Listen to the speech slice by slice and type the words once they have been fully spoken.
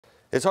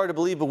It's hard to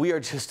believe, but we are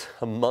just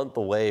a month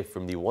away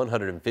from the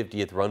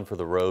 150th Run for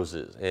the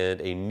Roses, and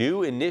a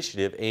new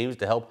initiative aims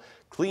to help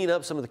clean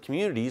up some of the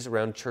communities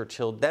around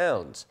Churchill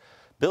Downs.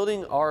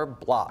 Building Our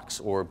Blocks,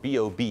 or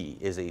BOB,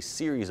 is a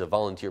series of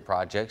volunteer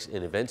projects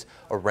and events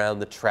around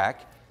the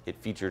track. It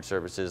featured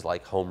services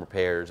like home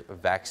repairs,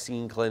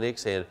 vaccine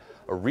clinics, and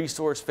a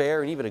resource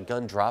fair, and even a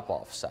gun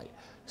drop-off site.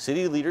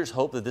 City leaders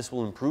hope that this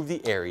will improve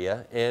the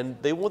area, and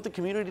they want the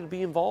community to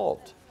be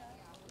involved.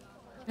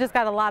 Just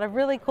got a lot of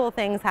really cool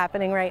things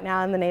happening right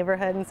now in the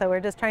neighborhood, and so we're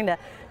just trying to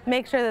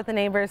make sure that the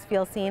neighbors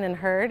feel seen and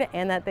heard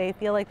and that they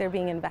feel like they're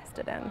being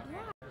invested in.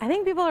 I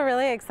think people are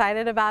really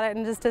excited about it,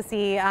 and just to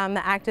see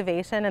the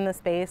activation in the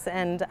space,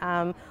 and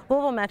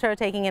Louisville Metro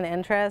taking an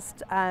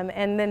interest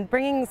and then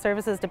bringing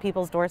services to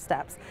people's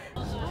doorsteps.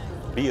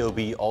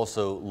 BOB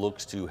also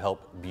looks to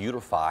help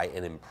beautify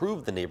and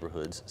improve the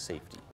neighborhood's safety.